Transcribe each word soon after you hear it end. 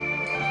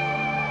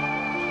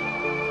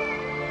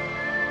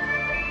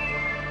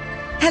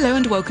Hello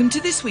and welcome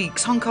to this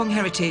week's Hong Kong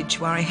Heritage,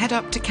 where I head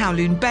up to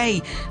Kowloon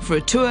Bay for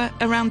a tour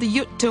around the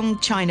Yuk Tung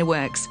China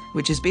Works,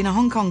 which has been a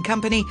Hong Kong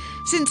company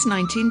since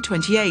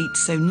 1928,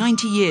 so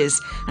 90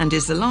 years, and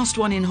is the last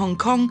one in Hong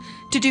Kong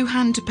to do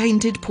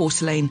hand-painted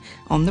porcelain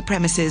on the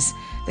premises.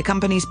 The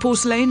company's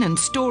porcelain and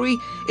story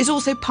is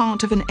also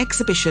part of an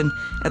exhibition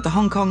at the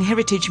Hong Kong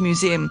Heritage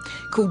Museum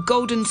called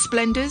Golden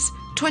Splendours,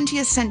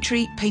 20th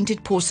Century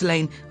Painted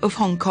Porcelain of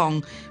Hong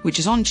Kong, which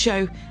is on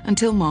show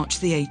until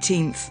March the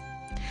 18th.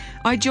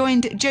 I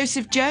joined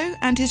Joseph Joe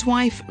and his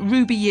wife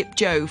Ruby Yip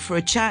Joe for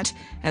a chat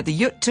at the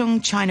Yuk Tung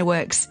China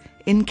Works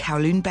in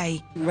Kowloon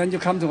Bay. When you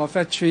come to our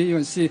factory, you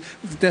can see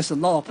there's a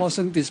lot of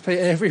porcelain display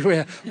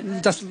everywhere.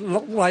 Just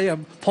look like a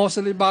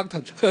porcelain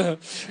mountain.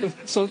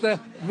 So that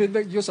we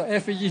make use of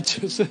every inch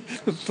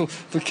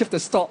to keep the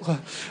stock.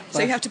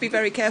 So you have to be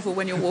very careful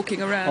when you're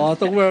walking around. Oh,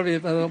 don't worry.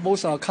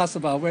 Most of our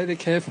customers are very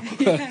careful.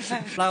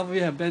 Now we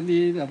have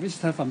many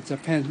visitors from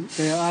Japan.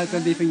 They are either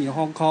living in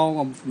Hong Kong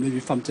or maybe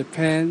from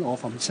Japan or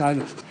from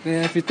China.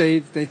 Every day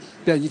they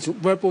are into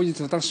verbal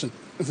introduction.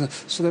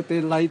 So that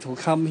they like to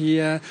come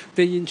here,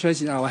 they're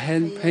interested in our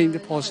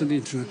hand-painted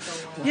porcelain.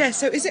 Yeah,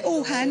 so is it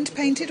all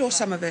hand-painted or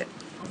some of it?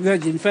 Yeah,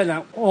 in fact,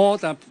 all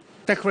the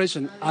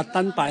decorations are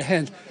done by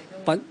hand.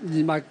 But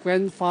in my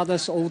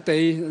grandfather's old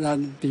day,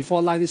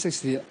 before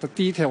 1960, the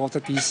detail of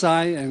the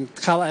design and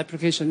color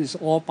application is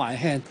all by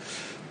hand.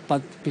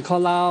 But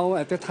because now,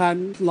 at that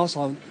time, lots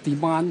of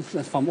demand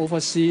from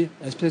overseas,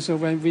 especially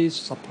when we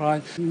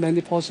supply many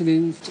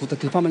porcelain to the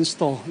department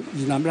store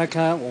in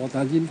America or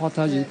the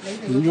importer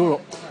in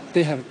Europe,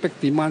 they have big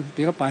demand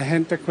because by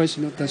hand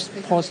decoration, the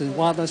porcelain is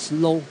rather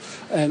slow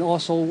and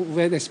also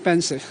very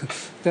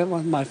expensive. That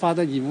was my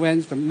father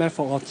invented the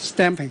method of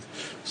stamping.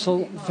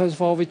 So first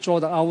of all, we draw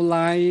the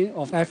outline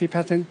of every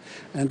pattern,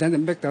 and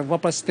then make the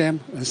rubber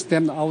stamp and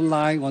stamp the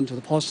outline onto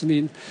the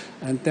porcelain,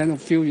 and then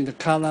fill in the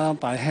color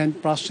by hand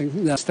brushing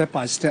step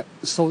by step.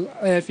 So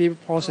every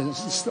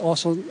process is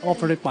also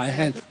operated by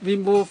hand. We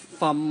moved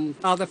from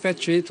other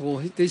factory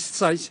to this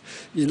site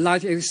in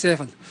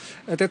 1987.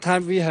 At that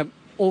time, we have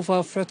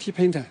over 30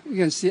 painters. You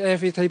can see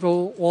every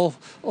table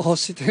all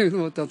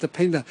sitting with the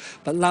painter.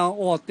 But now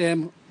all of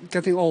them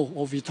getting old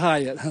or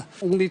retired.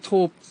 Only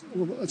 2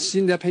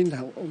 senior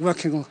painters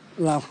working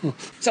now.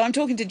 So I'm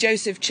talking to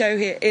Joseph Cho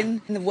here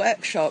in the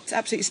workshop. It's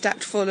absolutely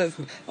stacked full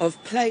of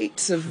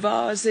plates, of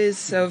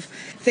vases, of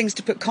things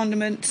to put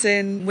condiments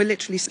in. We're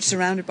literally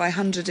surrounded by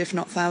hundreds, if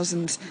not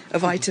thousands,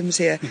 of items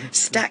here.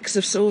 Stacks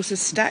of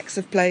saucers, stacks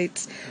of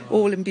plates,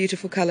 all in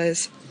beautiful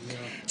colours.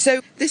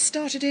 So this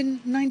started in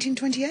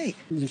 1928?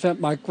 In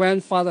fact, my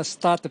grandfather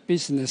started the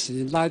business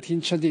in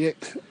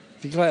 1928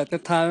 because at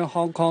that time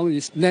Hong Kong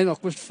is land of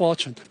good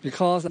fortune.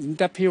 Because in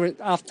that period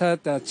after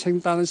the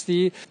Qing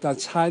Dynasty, the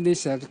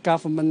Chinese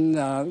government,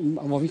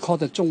 what we call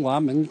the 中华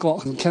民国,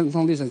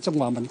 Cantonese and 中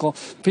华民国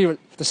period,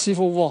 the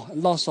civil war,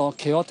 lots of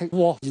chaotic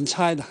war in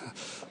China.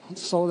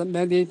 So that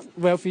many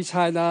wealthy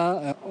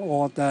China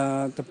or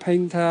the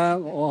painter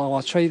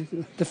or trade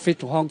the fit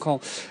to Hong Kong.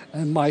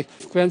 And my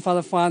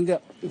grandfather found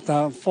that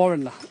the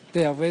foreigner,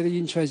 they are very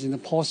interested in the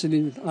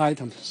porcelain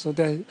items. So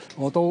that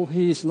although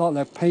he is not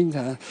a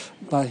painter,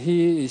 but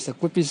he is a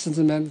good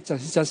businessman, he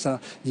just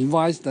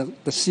invites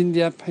the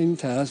senior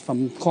painters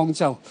from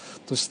Guangzhou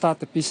to start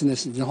the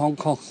business in Hong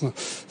Kong.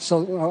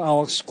 So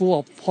our school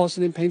of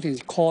porcelain painting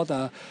is called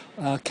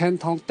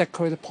Canton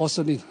Decorated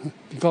Porcelain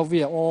because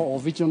we are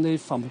all originally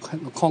from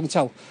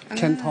Guangzhou,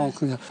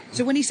 Canton.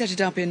 So when he set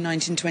it up in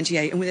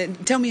 1928,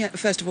 and tell me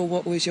first of all,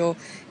 what was your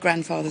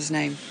grandfather's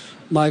name?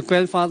 My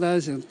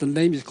grandfather's the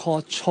name is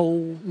called Cho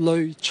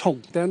Lui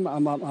Chung. Then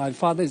my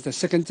father is the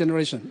second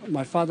generation.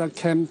 My father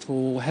came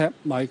to help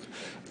my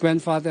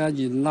grandfather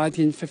in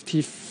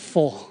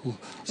 1954.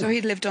 So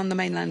he'd lived on the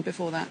mainland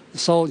before that?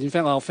 So in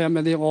fact, our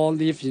family all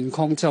lived in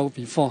Guangzhou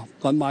before.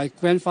 But my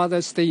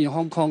grandfather stayed in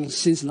Hong Kong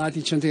since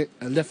 1920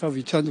 and never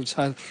returned to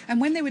China. And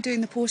when they were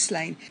doing the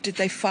porcelain, did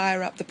they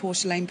fire up the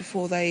porcelain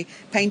before they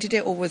painted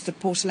it, or was the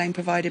porcelain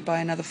provided by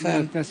another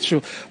firm? Yeah, that's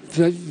true.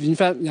 In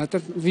fact,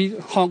 we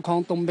Hong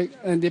Kong don't make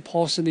any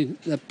porcelain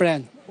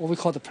brand, what we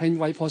call the plain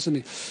white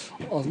porcelain.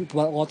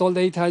 But although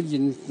later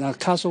in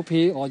Castle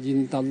Peak or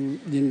in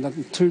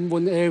the Tuen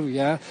Mun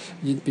area,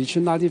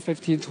 between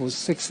 1950 to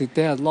 60,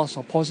 there are lots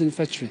of porcelain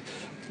factory.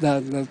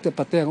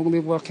 But they're only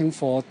working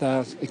for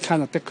the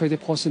kind of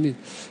decorated porcelain.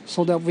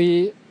 So that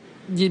we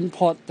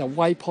import the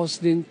white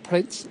porcelain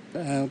plates,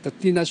 the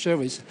dinner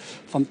service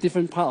from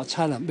different parts of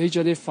China,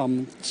 majorly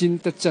from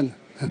Jingdezhen.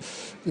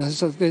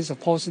 So there's a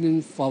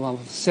porcelain from our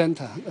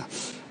center.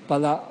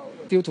 But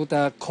due to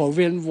the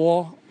Korean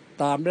War,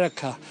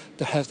 America,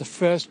 they have the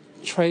first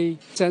trade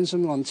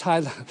sanction on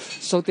China.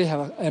 So they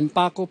have an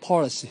embargo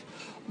policy,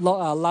 not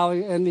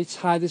allowing any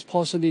Chinese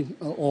porcelain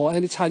or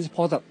any Chinese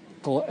product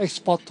to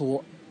export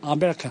to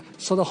America.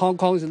 So the Hong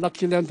Kong is a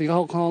lucky land because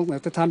Hong Kong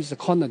at the time is a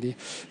colony.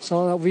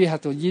 So we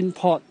had to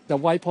import the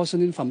white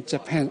porcelain from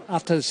Japan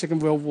after the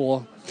Second World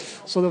War.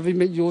 So that we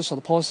make use of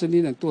the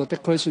porcelain and do a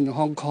decoration in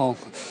Hong Kong.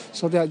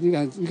 So that you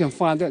can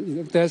find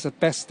that there's a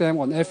back stamp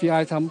on every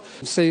item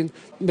saying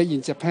made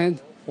in Japan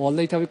or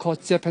later we call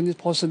Japanese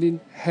porcelain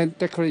hand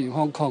decorated in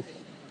Hong Kong.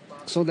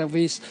 So that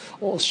we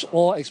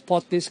all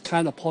export this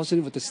kind of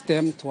porcelain with the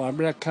stamp to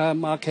America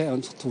market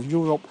and to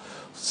Europe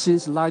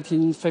since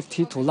 1950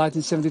 to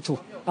 1972.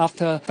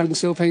 After Deng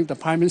Xiaoping, the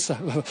Prime Minister,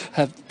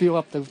 have built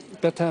up the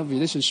better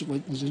relationship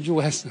with the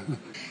U.S.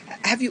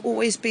 Have you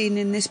always been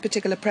in this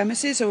particular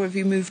premises, or have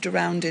you moved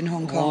around in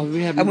Hong Kong?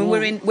 We have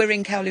we're in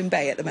Kowloon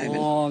Bay at the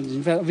moment.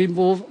 In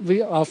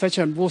fact, our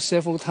factory moved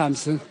several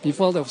times.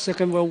 Before the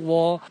Second World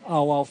War,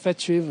 our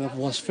factory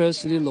was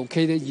firstly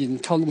located in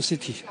Kowloon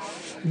City,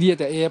 near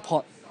the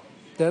airport.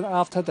 Then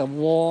after the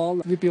war,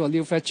 we built a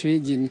new factory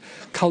in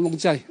Kowloon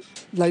Zai,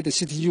 like the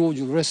CTU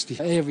University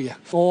area,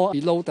 or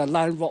below the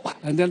Line Road.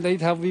 And then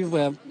later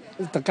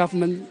the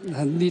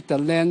government need the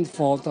land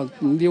for the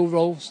new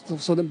road,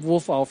 so they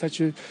moved our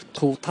factory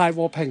to Tai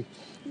Wo Ping,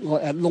 or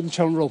at Long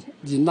Chang Road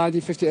in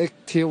 1958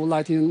 till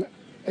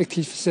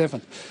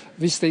 1987.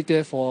 We stayed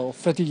there for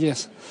 30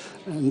 years.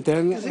 And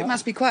then, it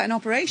must be quite an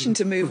operation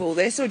to move all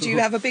this, or do you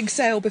have a big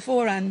sale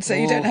beforehand so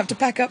you don't have to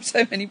pack up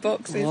so many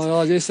boxes?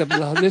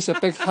 It's a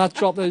big hard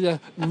job. We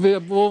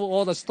move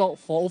all the stock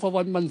for over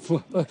 1 month.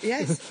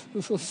 Yes.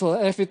 So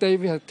every day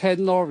we have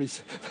 10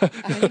 lorries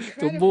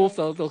to move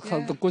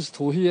the goods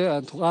to here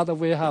and to other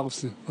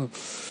warehouses.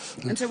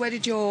 And so where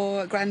did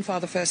your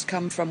grandfather first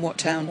come from? What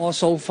town?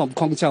 Also from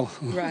Guangzhou.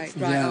 Right.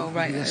 Yeah. Oh,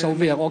 right. So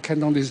we are all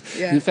Cantonese.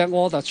 Yeah. In fact,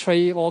 all the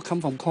trade all come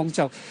from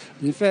Guangzhou.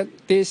 In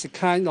fact, this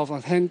kind of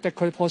hand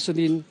decorated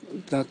porcelain,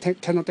 the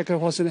Canton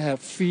decorated porcelain have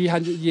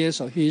 300 years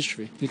of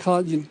history.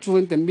 Because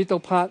during the middle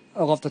part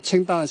of the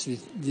Qing Dynasty,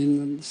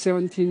 in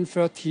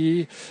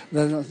 1730,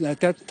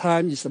 at that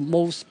time is the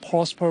most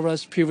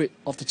prosperous period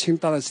of the Qing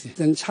Dynasty.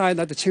 In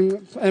China, the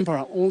Qing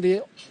Emperor only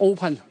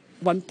opened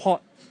one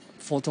port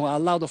to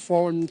allow the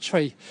foreign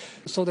trade,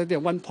 so that they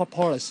have one port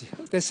policy.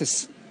 This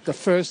is the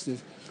first,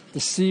 the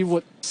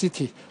seawood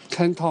city,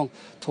 Canton,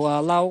 to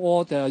allow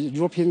all the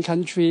European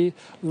country,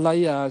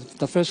 like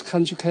the first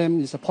country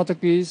came is the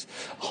Portuguese,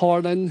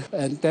 Holland,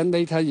 and then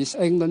later is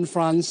England,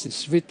 France,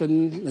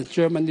 Sweden,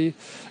 Germany,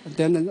 and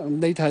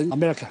then later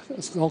America.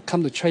 They all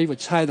come to trade with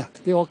China.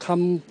 They all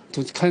come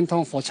to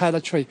Canton for China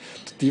trade,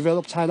 to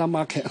develop China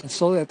market.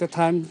 So at that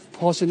time,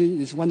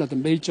 porcelain is one of the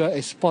major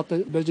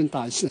exported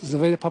merchandise. It's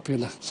very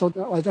popular. So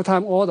at that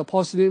time, all the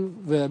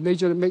porcelain were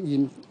majorly made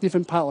in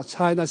different parts of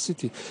China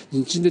city,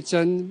 in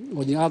Jingdezhen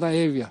or in other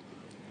area.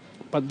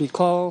 But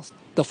because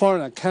the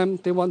foreigner came,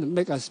 they want to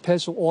make a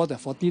special order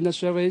for dinner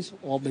service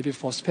or maybe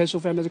for special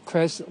family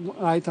request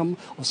item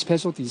or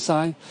special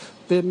design.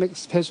 They make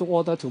special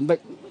order to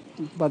make.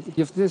 But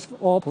if this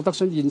all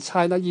production in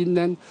China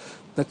inland,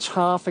 the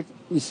traffic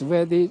is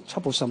very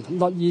troublesome,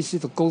 not easy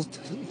to go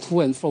to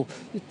and fro.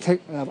 It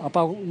takes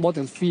about more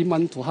than 3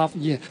 months to half a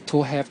year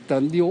to have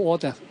the new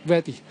order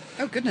ready.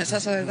 Oh goodness,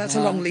 that's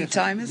a long lead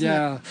time, isn't it?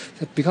 Yeah,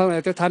 because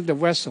at that time the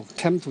vessel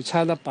came to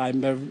China by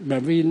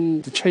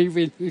marine, the trade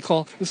wind, we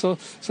call. So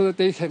that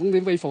they can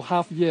only wait for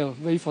half a year,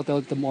 wait for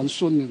the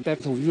monsoon back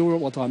to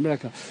Europe or to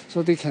America.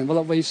 So they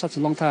cannot wait such a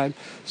long time.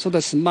 So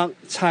the smart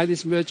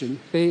Chinese merchant,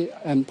 they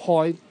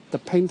employ the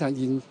painter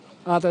in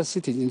other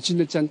cities in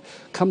Jingdezhen,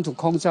 come to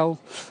Guangzhou,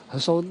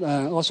 so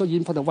also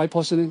import the white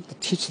porcelain to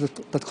teach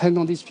the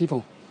Cantonese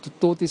people to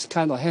do this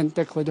kind of hand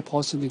decorated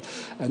porcelain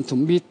and to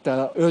meet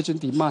the urgent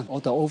demand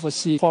of the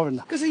overseas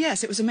foreigner. Because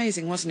yes, it was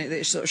amazing, wasn't it?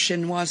 That sort of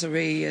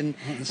chinoiserie and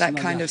that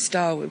kind of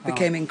style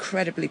became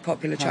incredibly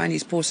popular.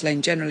 Chinese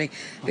porcelain generally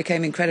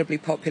became incredibly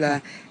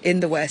popular in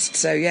the West.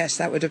 So yes,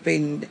 that would have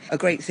been a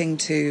great thing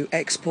to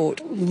export.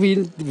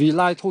 We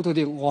rely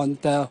totally on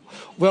the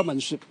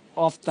workmanship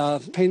of the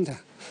painter.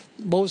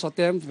 Most of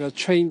them were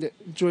trained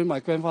during my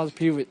grandfather's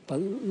period, but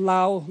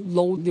now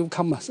no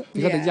newcomers.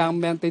 Because the young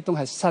men, they don't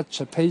have such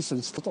a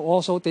patience. But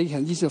also, they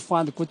can easily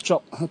find a good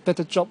job, a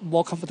better job,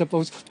 more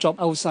comfortable job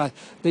outside.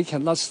 They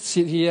cannot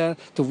sit here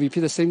to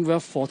repeat the same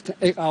work for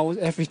 8 hours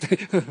every day.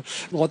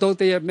 Although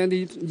there are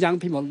many young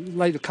people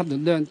like to come to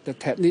learn the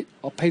technique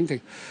of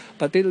painting,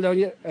 but they learn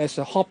it as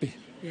a hobby.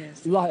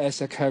 Yes. Not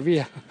as a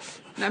career.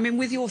 I mean,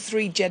 with your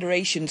 3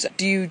 generations,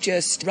 do you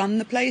just run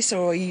the place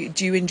or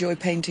do you enjoy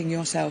painting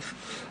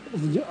yourself?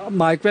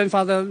 My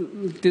grandfather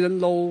didn't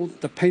know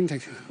the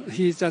painting.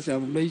 He's just a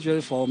major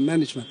for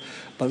management.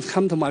 But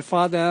come to my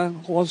father,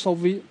 also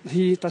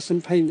he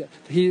doesn't paint.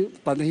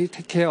 But he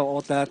take care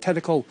of the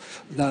technical,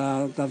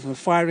 the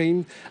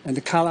firing and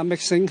the color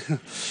mixing.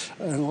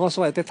 And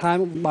also at that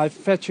time, my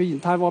factory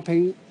in Tai Wo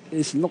Ping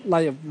is looked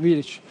like a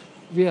village.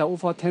 We have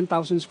over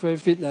 10,000 square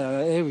feet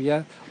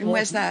area. And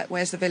where's that?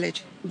 Where's the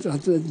village?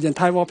 In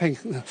Tai Wo Ping.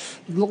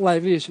 Look like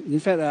a village. In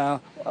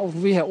fact,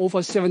 we have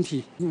over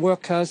 70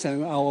 workers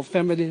and our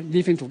family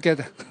living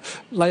together,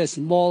 like a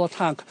smaller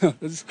town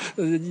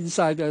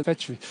inside the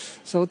factory.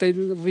 So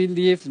we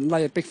live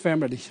like a big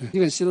family.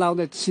 You can see now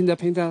that senior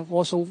painter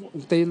also,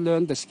 they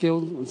learn the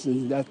skill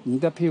in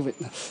that period.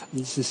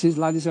 Since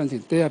 1970,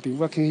 they have been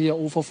working here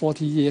over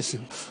 40 years.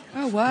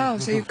 Oh, wow.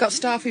 So you've got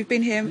staff who've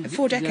been here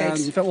 4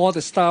 decades? Yeah, in fact, all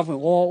the staff are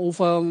all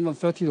over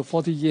 30 to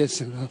 40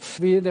 years.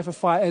 We never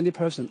fire any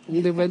person.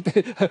 Only when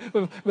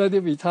they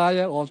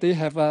retire or they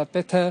have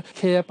better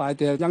care by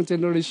their young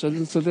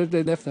generation, so that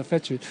they left the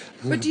factory.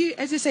 But do you,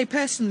 as I say,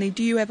 personally,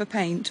 do you ever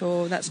paint,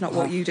 or that's not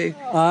what you do?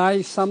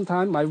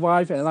 Sometimes my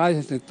wife and I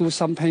do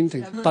some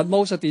painting, but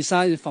most of the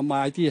design is from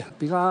my idea,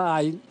 because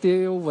I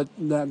deal with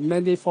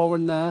many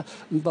foreigners,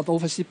 but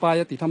overseas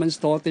buyer department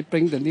store, they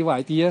bring the new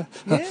idea,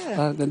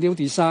 the new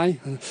design,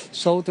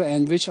 so to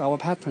enrich our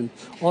pattern.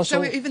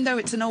 Also, So even though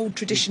it's an old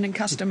tradition and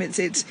custom,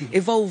 it's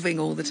evolving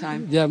all the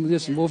time. yeah,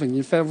 it's moving.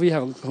 In fact, we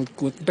have a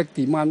good big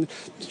demand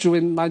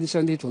during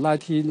 1970 to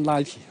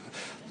 1990.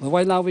 But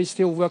right now, we're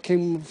still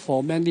working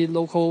for many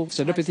local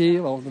celebrity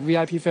or the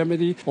VIP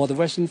family or the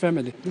Western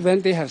family.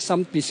 When they have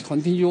some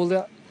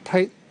discontinued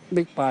plate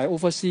made by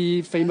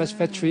overseas famous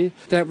factory,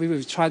 that we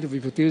will try to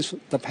reproduce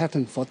the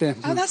pattern for them.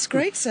 Oh, that's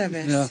great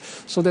service. Yeah,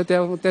 so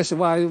that's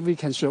why we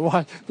can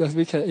survive, that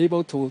we can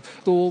able to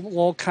do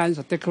all kinds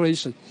of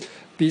decoration.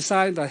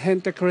 Besides the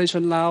hand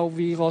decoration now,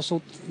 we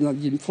also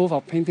improve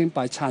our painting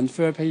by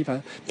transfer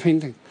paper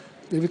painting.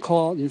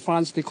 In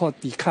France, they call it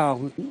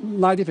decal.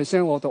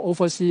 90% of the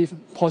overseas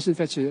porcelain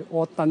factory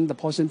all done the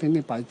porcelain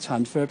painting by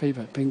transfer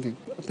paper painting.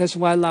 That's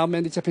why now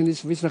many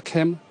Japanese visitors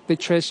came, they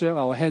treasure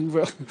our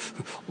handwork.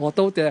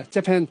 Although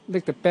Japan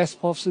make the best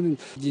porcelain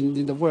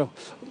in the world,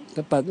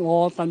 but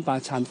all done by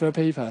transfer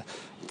paper.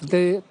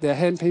 Today, the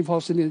hand paint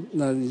porcelain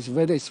is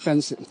very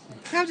expensive.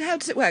 How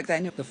does it work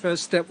then? The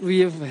first step, we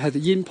had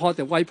to import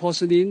the white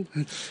porcelain,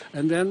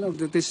 and then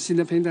this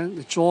senior painter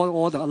draw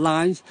all the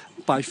lines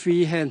by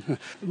freehand.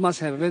 You must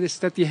have a very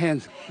steady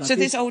hand. So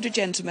this older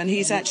gentleman,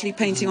 he's actually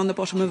painting on the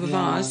bottom of a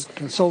vase.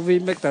 So we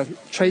make the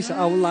trace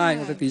outline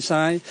of the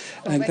design,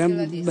 and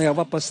then make a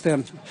rubber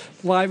stamp.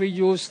 Why we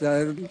use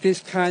this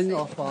kind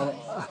of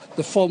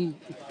the foam?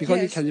 Because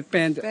it can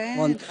bend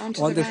on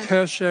the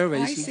curved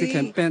surface. It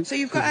can bend. So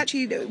you've got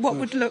actually what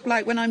would look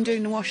like when I'm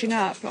doing the washing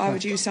up. I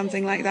would use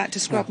something like that to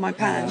scrub my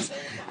pans,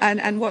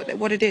 and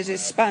what it is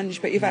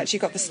sponge, but you've actually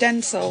got the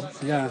stencil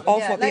of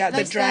what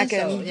the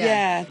dragon,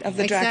 of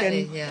the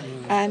dragon,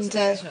 and.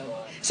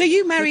 So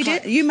you married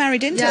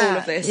into all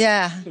of this?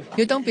 Yeah,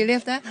 you don't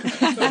believe that?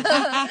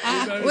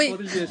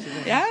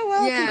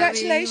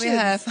 Congratulations. We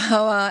have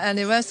our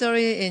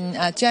anniversary in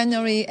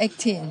January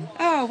 18.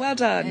 Oh, well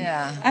done.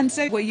 Yeah. And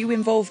so were you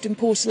involved in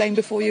porcelain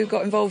before you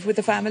got involved with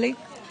the family?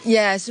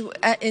 Yes,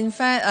 in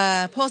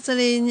fact,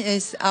 porcelain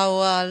is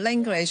our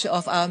language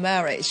of our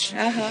marriage.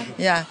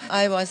 Yeah,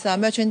 I was a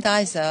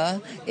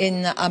merchandiser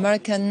in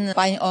American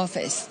buying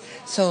office.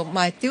 So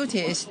my duty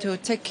is to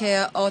take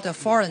care of all the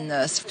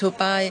foreigners to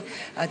buy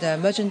the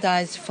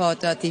merchandise for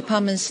the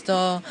department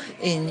store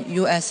in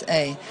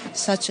USA,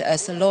 such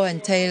as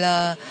Lord &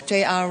 Taylor,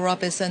 J.R.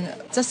 Robinson,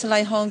 just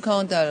like Hong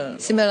Kong,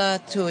 similar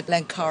to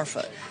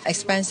Lancaster,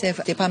 expensive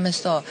department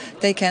store.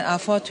 They can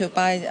afford to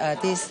buy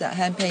this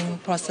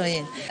hand-painted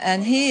porcelain.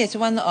 And he is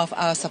one of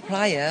our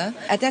suppliers.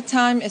 At that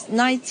time, it's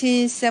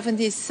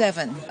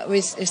 1977. We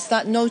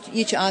start know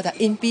each other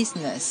in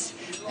business.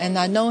 And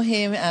I know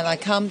him, and I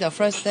come the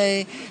first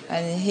day,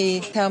 and he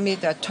tell me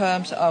the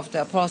terms of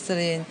the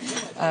porcelain,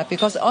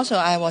 because also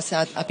I was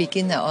a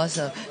beginner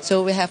also.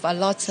 So we have a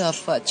lot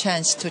of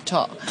chance to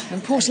talk.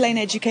 And porcelain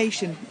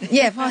education.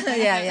 Yeah.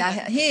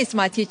 He is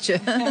my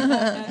teacher.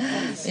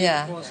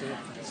 Yeah.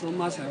 So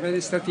must have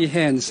very steady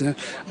hands.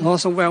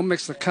 Also well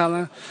mix the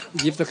color.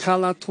 If the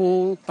color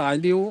too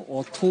dilute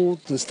or too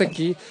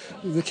sticky,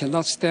 you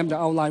cannot stamp the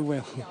outline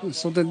well.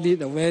 So they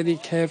need a very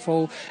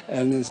careful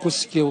and good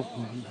skill.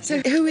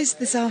 So who is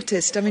this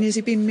artist? I mean, has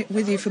he been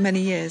with you for many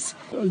years?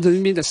 Do you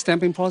mean the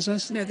stamping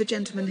process? No, the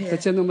gentleman here. The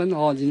gentleman,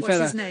 What's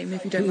his name,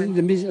 if you don't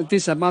mind?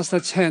 This is Master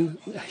Chen.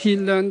 He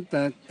learned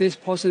this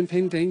porcelain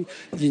painting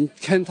in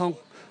Canton.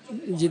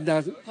 In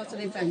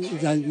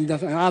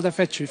the other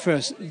factory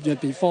first,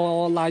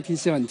 before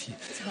 1970.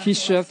 He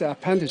served the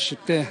apprenticeship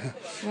there.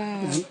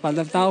 Wow.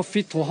 But now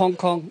fit to Hong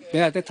Kong.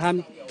 At that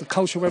time, the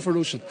Cultural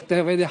Revolution,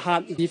 they're very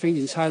hard living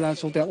in China,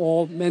 so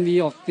many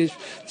of these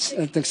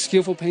the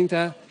skillful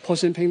painter,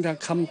 porcelain painter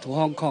come to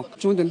Hong Kong.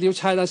 During the new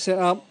China set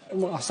up,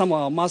 some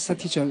of our master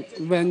teachers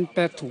went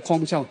back to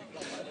Guangzhou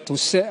to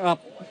set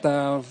up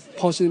the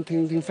porcelain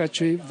painting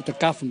factory with the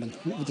government,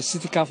 with the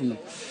city government.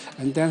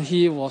 And then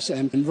he was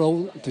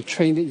enrolled to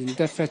train in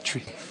that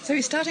factory. So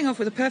he's starting off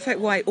with a perfect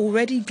white,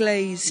 already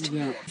glazed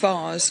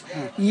vase,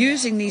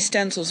 using these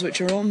stencils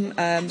which are on,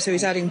 so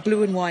he's adding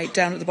blue and white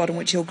down at the bottom,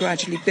 which he'll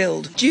gradually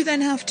build. Do you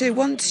then have to,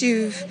 once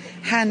you've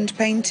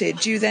hand-painted,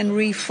 do you then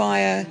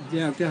refire?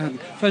 Yeah.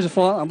 First of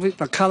all,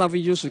 the color we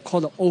use is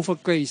called the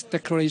overglaze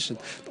decoration.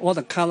 All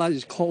the color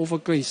is called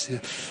overglaze.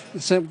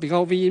 So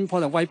because we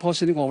import the white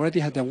porcelain, already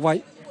had the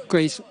white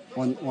glaze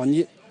on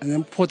it, and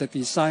then put the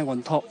design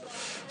on top.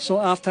 So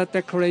after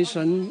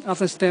decoration,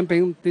 after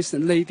stamping, this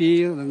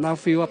lady now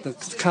fill up the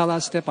color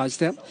step by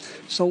step.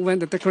 So when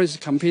the decoration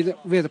is completed,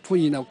 we have to put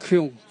in a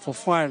kiln for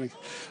firing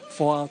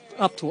for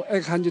up to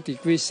 800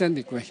 degrees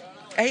centigrade.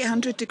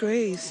 800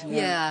 degrees.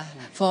 Yeah,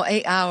 for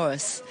 8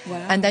 hours.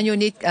 Wow. And then you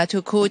need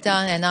to cool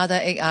down another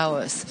 8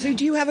 hours. So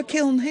do you have a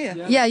kiln here?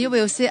 Yeah, you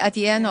will see at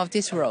the end of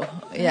this row.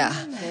 Yeah.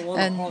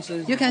 And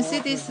you can see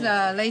this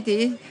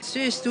lady,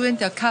 she is doing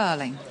the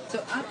coloring. So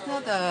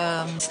after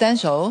the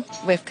stencil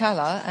with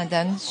color, and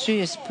then she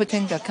is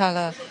putting the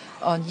color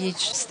on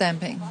each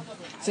stamping.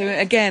 So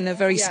again, a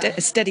very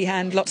steady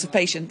hand, lots of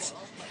patience.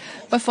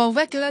 But for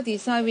regular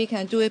design, we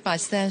can do it by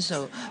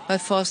stencil. But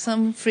for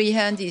some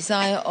freehand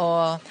design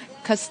or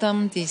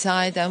custom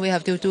design, then we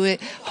have to do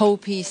it whole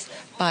piece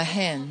by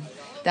hand.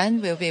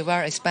 Then will be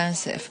very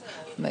expensive,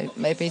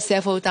 maybe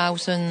several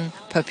thousand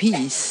per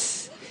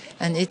piece.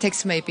 And it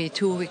takes maybe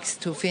 2 weeks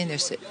to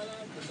finish it.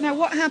 Now,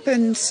 what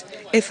happens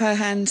if her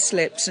hand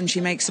slips and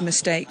she makes a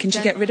mistake? Can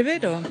she get rid of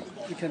it, or?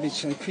 It can be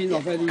clean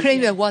already.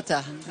 Clean with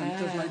water.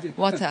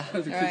 Water.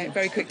 All right,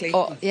 very quickly.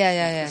 Oh,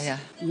 yeah.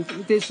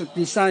 This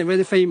design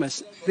very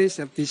famous. This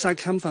design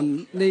comes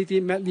from Lady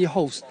Medley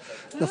Host,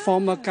 the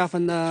former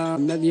Governor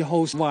Medley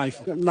Host's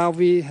wife. Now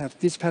we have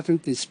this pattern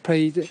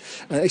displayed,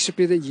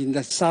 exhibited in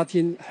the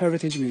Satin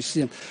Heritage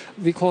Museum.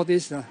 We call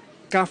this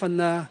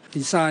Governor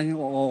design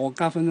or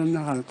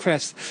governor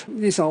crest.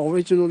 These are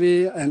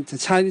originally the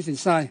Chinese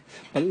design,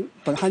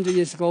 but 100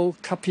 years ago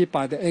copied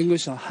by the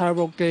English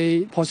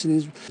Harrogate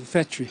Porcelain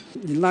Factory.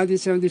 In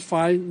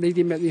 1975,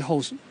 Lady Medley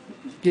Host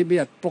gave me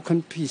a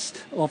broken piece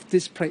of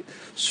this plate.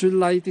 She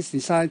liked this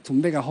design to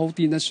make a whole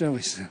dinner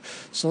service,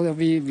 so that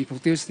we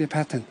reproduced the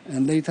pattern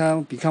and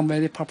later become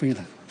very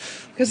popular.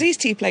 Because these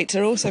tea plates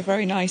are also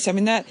very nice. I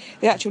mean, the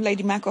actual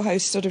Lady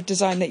Macklehose sort of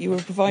design that you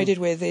were provided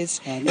with is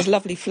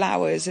lovely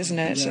flowers, isn't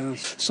it? Yeah.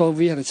 So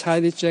we had a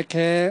Chinese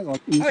jacket.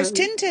 It's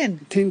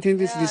Tintin. Tintin,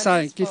 this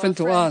design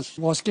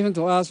was given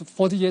to us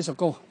 40 years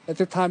ago. At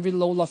the time, we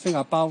know nothing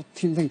about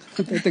Tintin.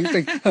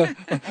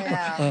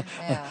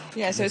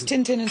 Yeah, so it's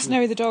Tintin and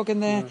Snowy the dog,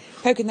 and they're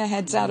poking their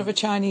heads out of a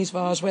Chinese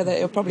vase where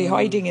they're probably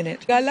hiding in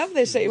it. I love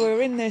this, that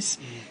we're in this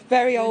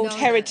very old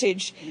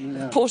heritage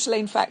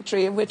porcelain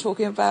factory, and we're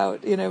talking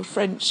about,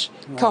 French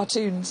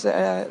cartoons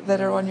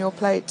that are on your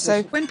plate.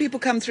 So when people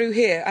come through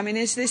here, I mean,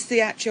 is this the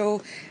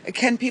actual...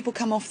 Can people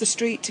come off the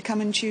street to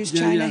come and choose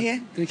China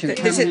here? They can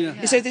come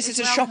here. So this is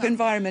a shop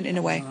environment in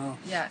a way?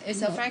 Yeah,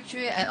 it's a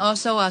factory and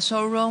also a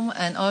showroom,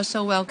 and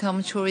also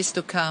welcome tourists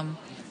to come.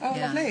 Oh,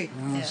 lovely.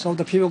 So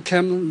the people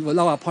come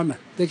without appointment.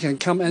 They can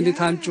come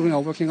anytime during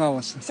our working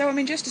hours. So, I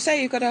mean, just to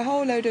say, you've got a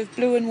whole load of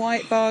blue and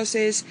white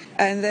vases,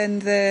 and then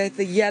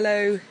the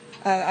yellow...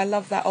 I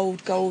love that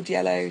old gold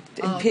yellow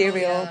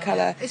imperial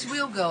colour. It's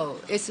real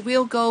gold. It's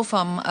real gold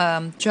from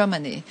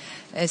Germany.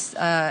 It's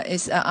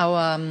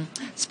our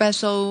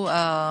special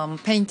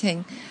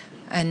painting,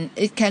 and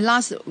it can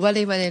last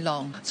very, very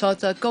long. So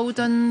the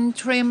golden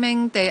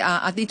trimming, they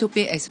are a little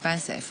bit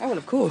expensive. Oh, well,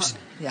 of course.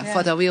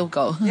 For the real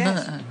gold.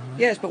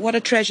 Yes, but what a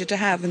treasure to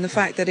have, and the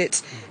fact that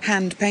it's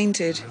hand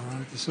painted.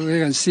 So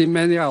you can see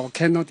many of our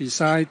candle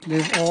design,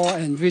 they're all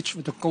enriched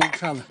with the gold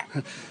color.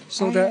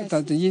 So that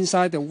the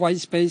inside, the white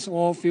space,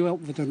 all filled up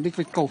with the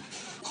liquid gold,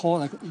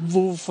 called like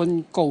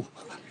woven gold.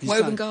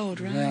 Woven gold,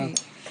 right. Yeah.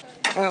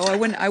 Oh,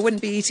 I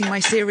wouldn't be eating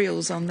my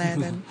cereals on there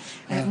then.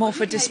 More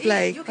for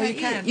display.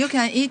 You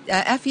can eat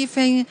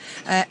everything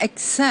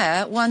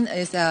except one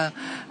is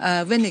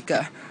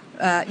vinegar.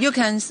 You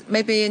can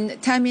maybe in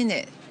 10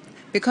 minutes.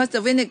 Because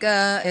the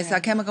vinegar is a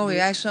chemical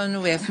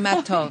reaction with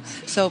metal,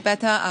 so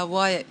better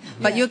avoid it.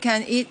 But you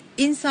can eat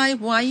inside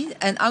white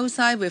and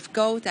outside with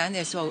gold, then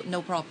it's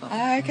no problem.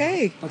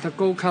 Okay. But the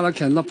gold color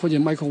cannot put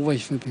in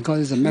microwave because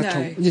it's a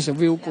metal. No. It's a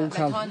real gold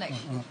color.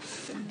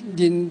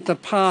 In the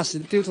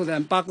past, due to the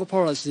embargo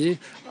policy,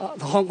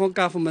 the Hong Kong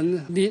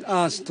government need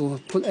us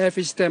to put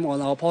every stamp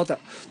on our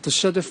product to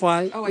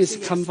certify it's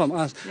come from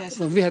us. Yes.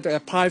 So we had to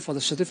apply for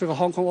the certificate of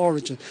Hong Kong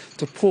origin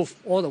to prove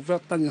all the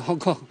work done in Hong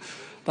Kong.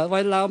 But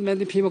right now,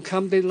 many people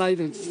come, they like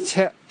to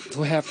check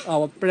to have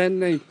our brand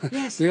name.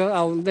 Yes. Because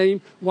our name,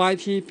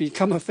 YT,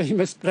 become a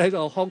famous brand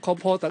of Hong Kong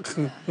product.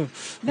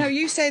 Now,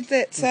 you said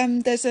that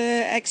there's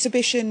an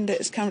exhibition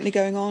that's currently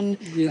going on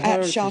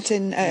at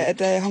Shatin, at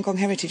the Hong Kong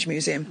Heritage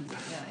Museum.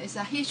 It's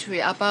a history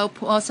about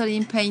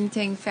porcelain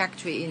painting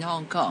factory in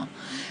Hong Kong.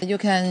 You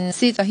can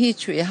see the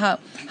history, how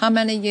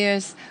many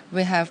years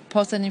we have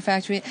porcelain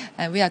factory,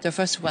 and we are the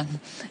first one,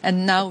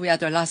 and now we are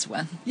the last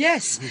one.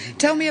 Yes,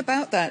 tell me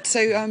about that.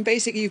 So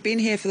basically you've been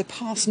here for the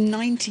past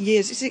 90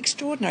 years. It's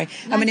extraordinary.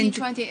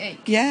 1928.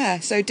 Yeah,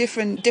 so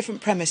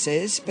different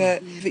premises,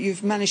 but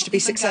you've managed to be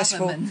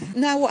successful. Government.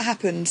 Now what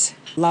happens?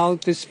 Now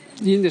this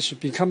industry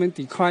becoming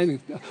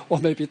declining, or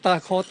maybe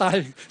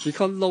dying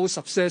because no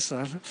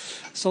successor.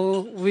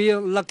 So we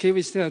are lucky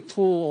we still have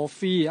 2 or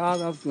 3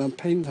 other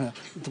painters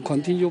to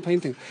continue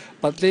painting,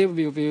 but they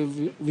will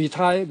be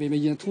retired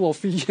maybe in 2 or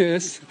 3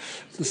 years,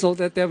 so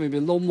that there will be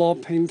no more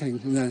painting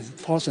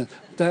porcelain.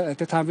 At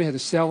the time we had to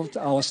sell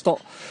our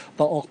stock,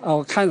 but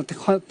our kind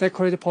of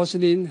decorated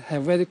porcelain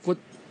have very good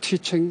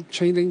teaching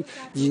training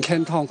in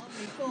Canton.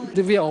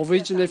 We are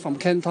originally from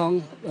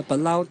Canton, but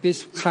now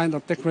this kind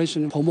of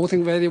decoration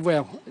promoting very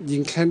well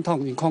in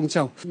Canton, in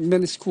Guangzhou.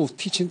 Many schools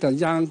teaching the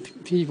young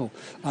people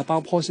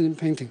about porcelain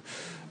painting.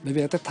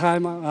 Maybe at that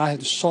time I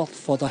had sought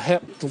for the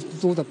help to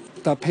do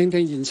the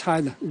painting in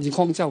China, in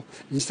Guangzhou,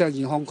 instead of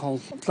in Hong Kong.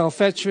 The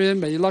factory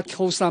may not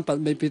close down, but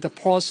maybe the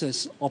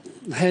process of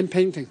hand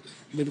painting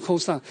may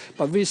close down.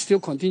 But we still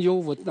continue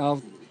with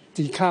our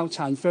decal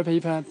transfer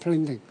paper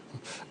printing.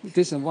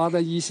 This is rather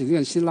easy. You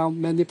can see now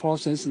many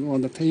processes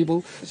on the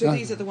table. So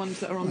these are the ones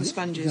that are on the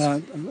sponges?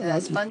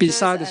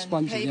 Beside the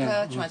sponge.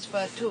 Paper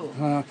transfer too.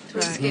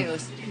 Two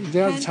skills.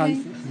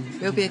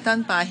 Will be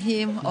done by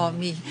him or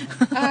me.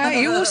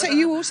 You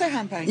also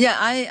hand paint?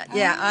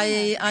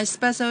 I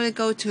especially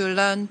go to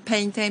learn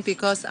painting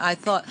because I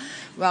thought,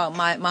 well,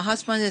 my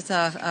husband is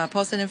a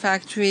porcelain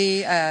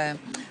factory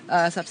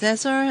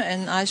successor,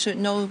 and I should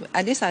know,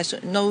 at least I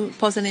should know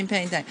porcelain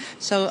painting.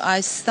 So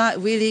I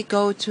really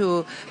go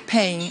to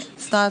paint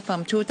start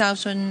from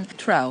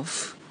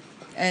 2012.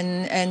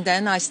 And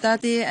then I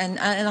study and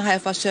I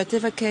have a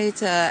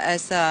certificate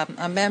as a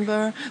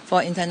member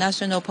for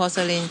International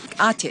Porcelain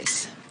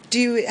Artists.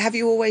 Have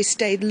you always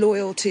stayed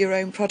loyal to your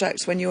own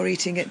products when you're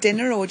eating at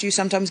dinner, or do you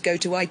sometimes go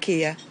to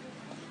IKEA?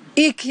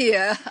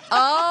 IKEA.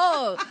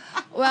 Oh,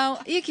 well,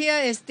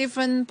 IKEA is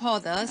different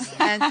products,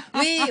 and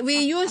we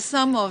use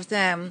some of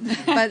them,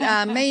 but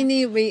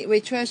mainly we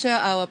treasure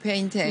our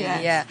painting.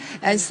 Yes. Yeah,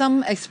 and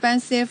some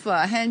expensive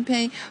hand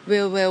paint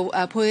we will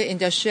put it in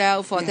the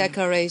shelf for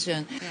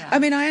decoration. Yeah. I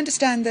mean, I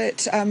understand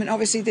that, and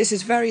obviously this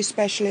is very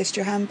specialist.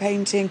 You're hand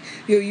painting.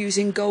 You're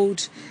using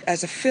gold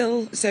as a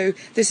fill, so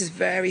this is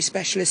very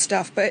specialist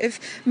stuff. But if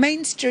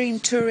mainstream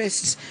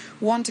tourists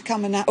want to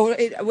come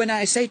when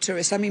I say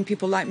tourists, I mean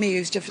people like me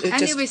who's just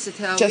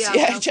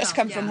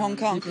come from Hong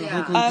Kong.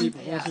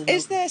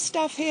 Is there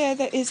stuff here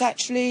that is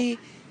actually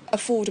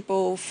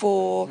affordable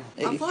for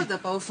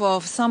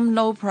some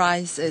low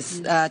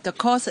prices? The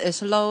cost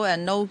is low,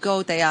 and no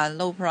gold, they are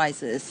low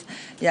prices.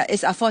 Yeah,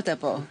 it's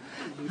affordable.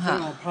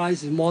 Our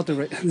price is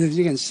moderate.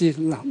 You can see,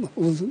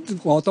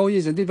 although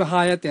it's a little bit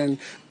higher than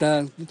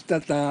the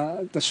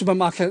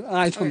supermarket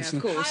items.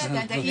 Of course.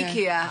 Higher than the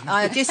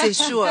IKEA. This is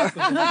sure.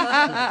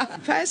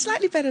 But it's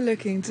slightly better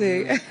looking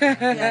too.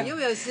 Yeah, you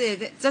will see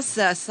it just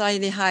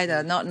slightly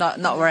higher,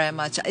 not very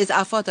much. It's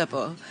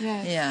affordable.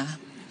 Yeah.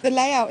 The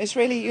layout is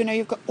really,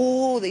 you've got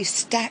all these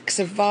stacks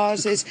of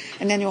vases,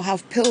 and then you'll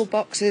have pill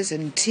boxes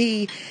and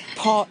tea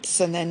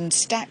pots, and then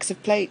stacks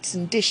of plates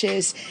and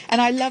dishes.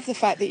 And I love the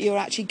fact that you're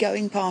actually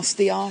going past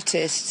the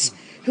artists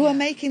who are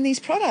making these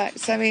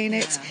products. I mean,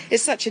 it's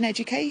such an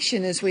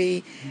education as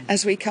we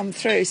come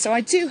through. So I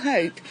do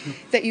hope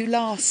that you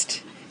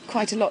last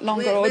quite a lot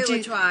longer. We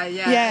will try.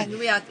 Yeah.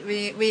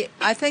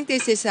 I think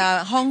this is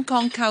a Hong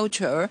Kong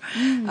culture,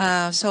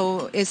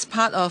 so it's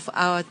part of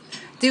our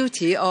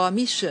duty or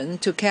mission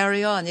to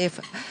carry on.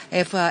 If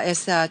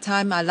as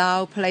time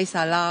allow, place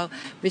allow,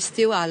 we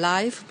still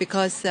alive,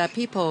 because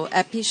people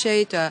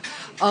appreciate the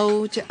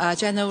old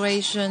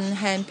generation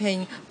hand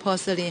paint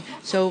porcelain.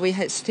 So we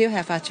still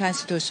have a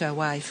chance to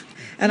survive.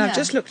 And I've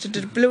just looked at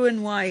the blue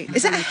and white.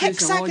 Is that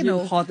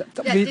hexagonal?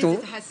 This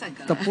is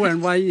hexagonal. The blue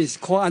and white is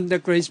called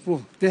underglaze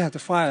blue. They have to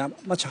fire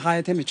at much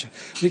higher temperature.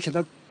 We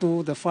cannot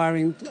do the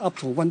firing up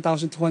to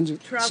 1,200.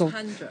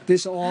 1,200. So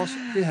this all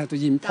they have to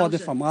import it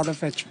from other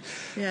factories.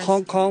 Yes.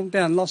 Hong Kong,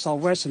 there are lots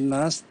of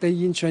Westerners. They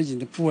interested in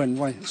the blue and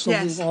white. So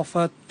we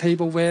offer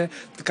tableware,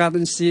 the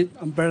garden seat,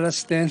 umbrella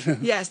stand.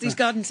 Yes, these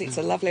garden seats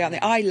are lovely, aren't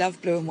they? I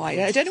love blue and white.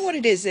 I don't know what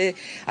it is.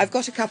 I've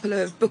got a couple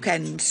of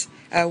bookends.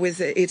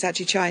 It's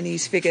actually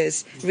Chinese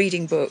figures,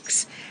 reading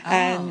books,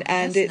 and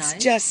it's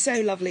nice. Just so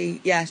lovely,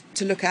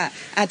 to look at.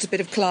 Adds a bit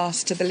of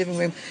class to the living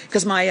room,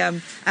 because my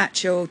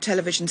actual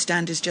television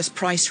stand is just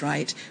price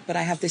right, but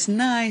I have this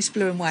nice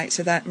blue and white,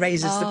 so that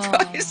raises the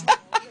price.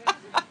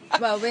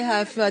 Well, we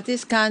have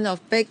this kind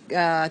of big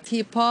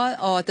teapot,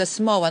 or the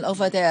small one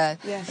over there,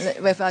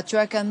 with a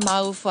dragon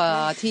mouth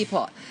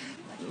teapot.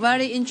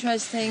 Very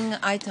interesting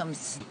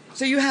items.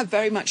 So you have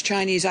very much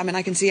Chinese. I mean,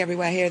 I can see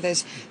everywhere here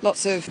there's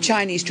lots of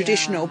Chinese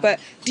traditional. But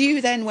do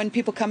you then, when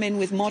people come in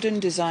with modern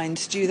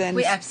designs, do you then...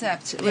 We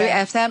accept. We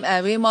accept,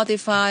 we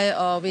modify,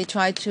 or we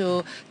try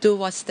to do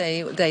what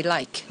they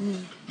like.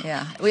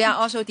 Yeah. We are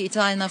also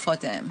designer for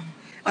them.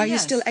 Are you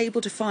still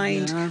able to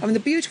find... I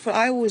mean,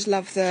 I always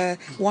love the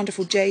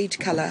wonderful jade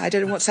colour. I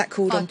don't know what's that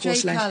called on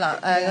porcelain. Jade colour.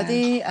 嗰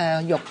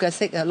啲肉嘅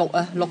色，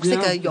綠色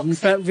嘅肉色。In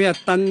fact, we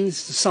have done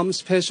some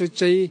special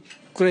jade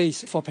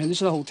glaze for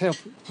Peninsula Hotel.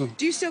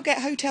 Do you still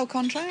get hotel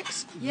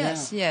contracts?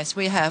 Yes.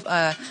 We have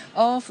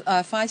all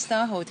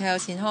 5-star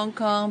hotels in Hong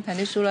Kong,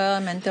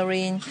 Peninsula,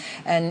 Mandarin,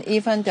 and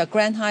even the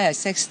Grand Hyatt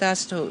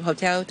 6-star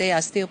hotel, they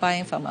are still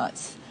buying from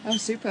us. Oh,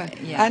 super.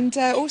 Yeah. And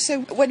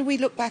also, when we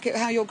look back at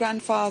how your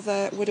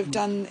grandfather would have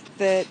done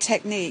the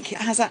technique,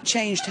 has that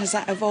changed? Has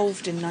that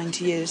evolved in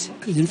 90 years?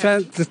 In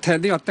fact, the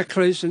technique of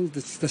decoration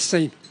is the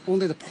same.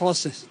 Only the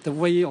process, the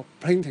way of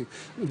painting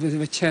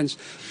will change.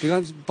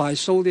 Because by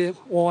solely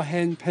all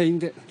hand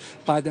painted,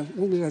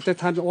 only at that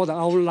time all the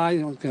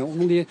outline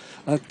only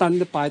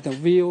done by the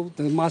wheel,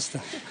 the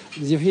master.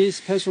 If he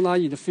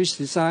specialized in the fish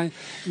design,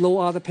 no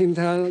other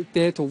painter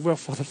dare to work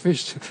for the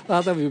fish.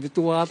 Other will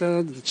do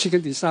other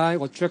chicken design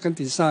or dragon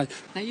design.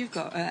 Now you've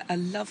got a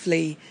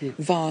lovely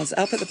vase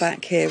up at the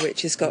back here,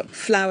 which has got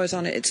flowers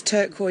on it. It's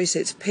turquoise,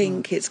 it's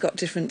pink, it's got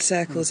different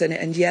circles in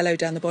it, and yellow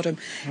down the bottom.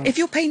 If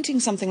you're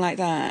painting something like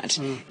that,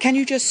 can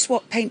you just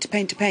swap paint to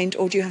paint to paint,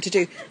 or do you have to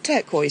do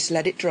turquoise,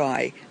 let it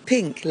dry,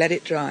 pink, let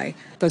it dry?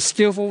 The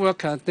skillful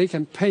worker, they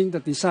can paint the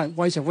design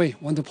right away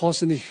on the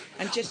porcelain.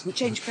 And just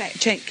change paint,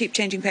 keep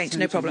changing paint,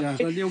 no problem. Yeah.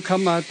 The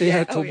newcomer, they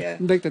had to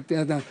make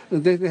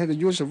they had to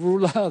use a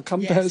ruler,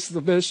 compass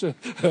to measure.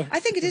 I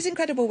think it is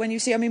incredible when you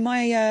see. I mean,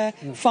 my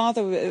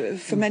father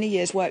for many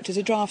years worked as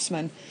a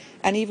draftsman,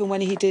 and even when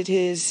he did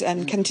his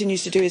and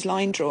continues to do his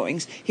line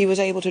drawings, he was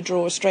able to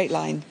draw a straight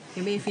line.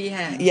 You mean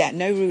freehand? Yeah,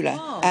 no ruler.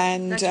 Oh,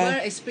 and that's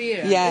very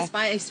experience. Yeah, it's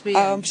my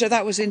experience. So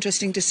that was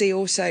interesting to see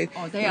also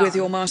with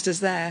your masters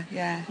there.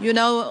 Yeah. You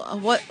know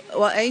what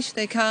age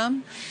they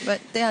come?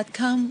 But they had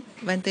come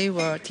when they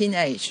were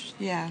teenage.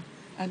 Yeah.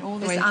 And all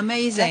the it's way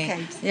amazing.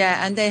 Decades.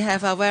 Yeah, and they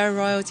have a very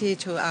loyalty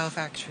to our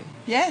factory.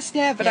 Yes,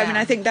 but I mean,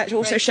 I think that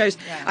also shows.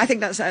 I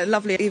think that's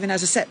lovely, even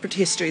as a separate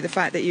history, the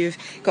fact that you've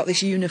got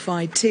this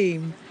unified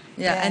team.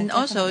 Yeah, and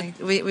definitely.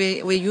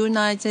 Also we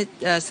united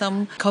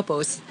some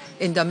couples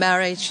in the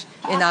marriage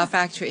in our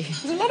factory.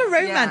 There's a lot of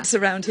romance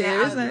around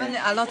here, isn't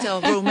there? A lot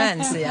of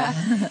romance, yeah.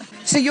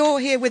 So you're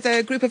here with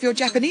a group of your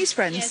Japanese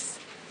friends?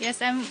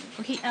 Yes,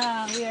 we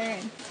are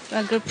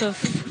a group of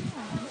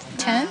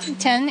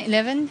 10,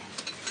 11.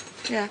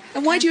 Yeah.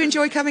 And why do you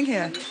enjoy coming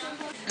here?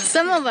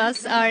 Some of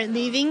us are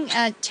living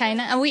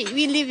China. We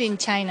live in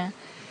China.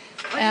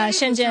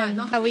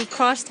 Shenzhen. We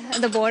crossed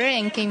the border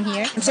and came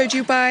here. And so do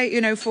you buy,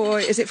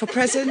 is it for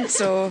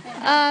presents or?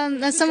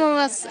 Some of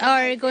us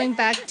are going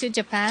back to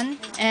Japan,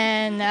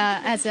 and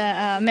as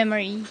a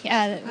memory, we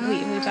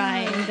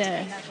buy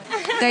the.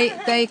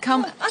 They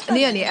come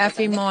nearly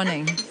every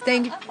morning.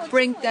 They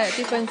bring their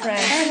different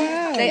friends.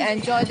 Oh, wow. They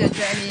enjoy the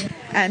journey.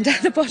 And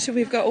at the bottom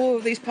we've got all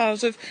of these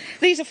piles of,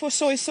 these are for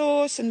soy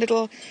sauce and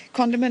little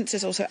condiments.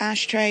 There's also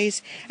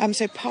ashtrays.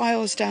 So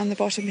piles down the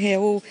bottom here,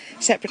 all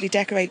separately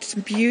decorated.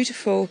 Some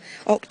beautiful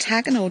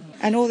octagonal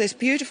and all this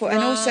beautiful. And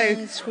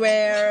also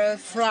square,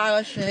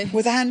 flower shape.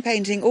 With the hand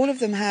painting, all of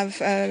them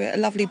have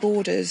lovely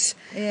borders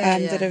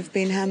that have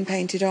been hand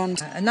painted on.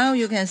 Now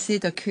you can see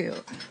the queue.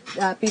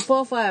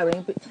 Before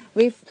firing,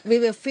 we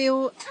will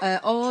fill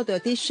all the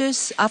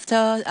dishes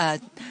after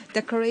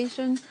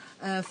decoration.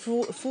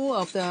 Full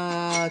of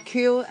the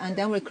queue, and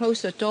then we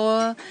close the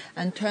door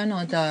and turn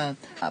on the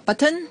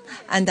button,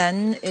 and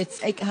then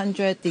it's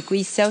 800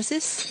 degrees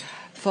Celsius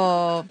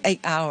for 8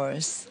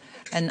 hours,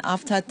 and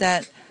after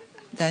that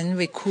then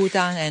we cool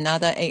down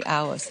another 8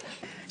 hours.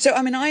 So,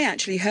 I mean, I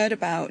actually heard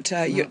about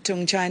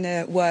Yutong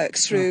China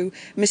Works through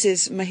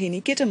Mrs.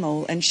 Mahini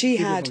Giddamal, and she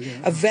had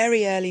a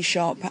very early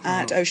shop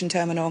at Ocean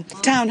Terminal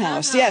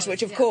Townhouse, yes,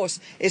 which of course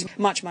is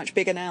much, much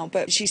bigger now,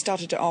 but she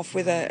started it off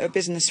with a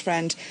business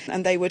friend,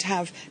 and they would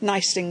have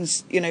nice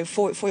things,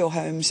 for your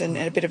homes and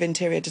a bit of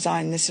interior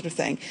design, this sort of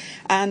thing.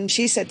 And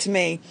she said to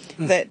me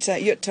that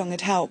Yutong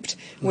had helped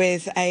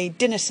with a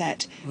dinner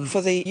set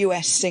for the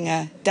US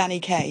singer Danny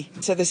Kaye.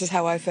 So this is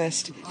how I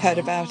first heard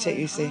about it,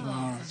 you see.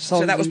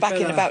 So that was back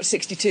in about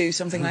 62,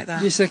 something like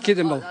that. Mrs.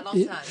 Giddamal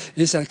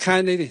is a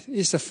kind lady.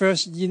 It's the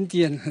first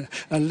Indian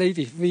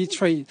lady we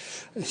trade.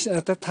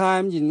 At that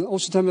time in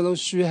Ocean Terminal,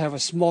 she have a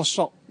small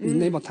shop in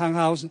the name of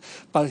Townhouse,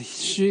 but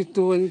she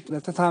doing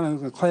at that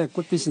time quite a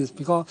good business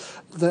because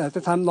at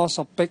that time lots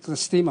of big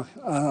steamer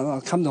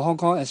come to Hong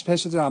Kong,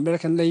 especially the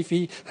American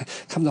Navy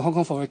come to Hong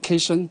Kong for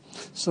vacation.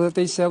 So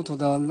they sell to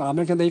the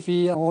American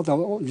Navy, all the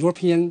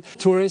European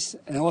tourists,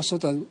 and also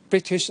the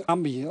British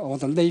Army or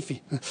the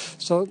Navy.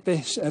 So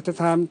at the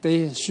time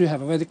they should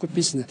have a very good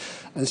business.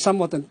 And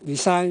some of the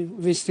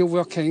design we still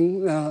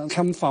working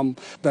come from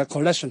the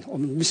collection of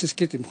Mrs.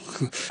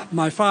 Giddamal.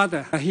 My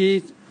father,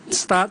 he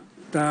started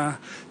the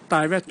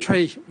direct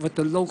trade with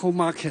the local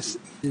markets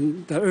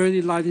in the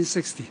early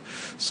 1960s.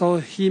 So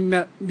he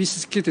met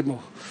Mrs. Giddamal,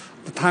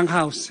 the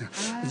Townhouse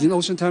in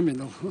Ocean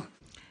Terminal.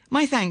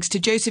 My thanks to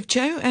Joseph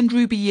Cho and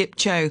Ruby Yip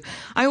Cho.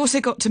 I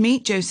also got to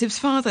meet Joseph's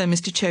father,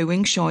 Mr. Cho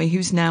Wing Shoy,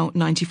 who's now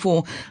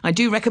 94. I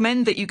do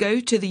recommend that you go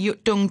to the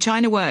Yutong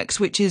China Works,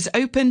 which is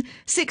open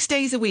 6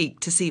 days a week,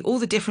 to see all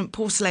the different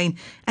porcelain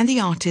and the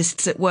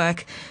artists at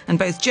work. And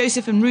both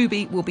Joseph and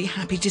Ruby will be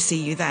happy to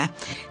see you there.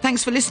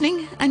 Thanks for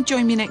listening, and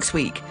join me next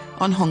week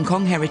on Hong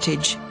Kong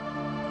Heritage.